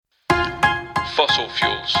fossil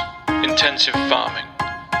fuels, intensive farming,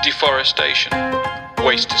 deforestation,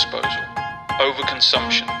 waste disposal,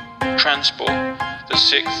 overconsumption, transport, the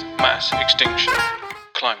sixth mass extinction,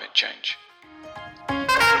 climate change.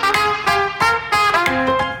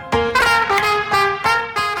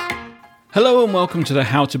 Hello and welcome to the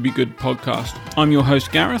How to Be Good podcast. I'm your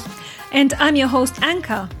host Gareth. And I'm your host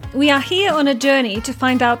Anka. We are here on a journey to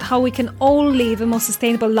find out how we can all live a more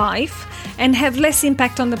sustainable life and have less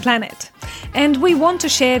impact on the planet. And we want to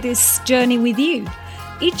share this journey with you.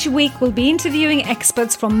 Each week we'll be interviewing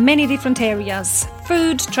experts from many different areas: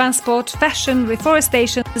 food, transport, fashion,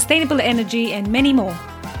 reforestation, sustainable energy and many more.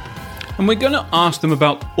 And we're going to ask them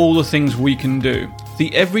about all the things we can do,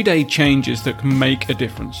 the everyday changes that can make a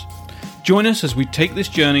difference. Join us as we take this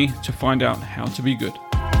journey to find out how to be good.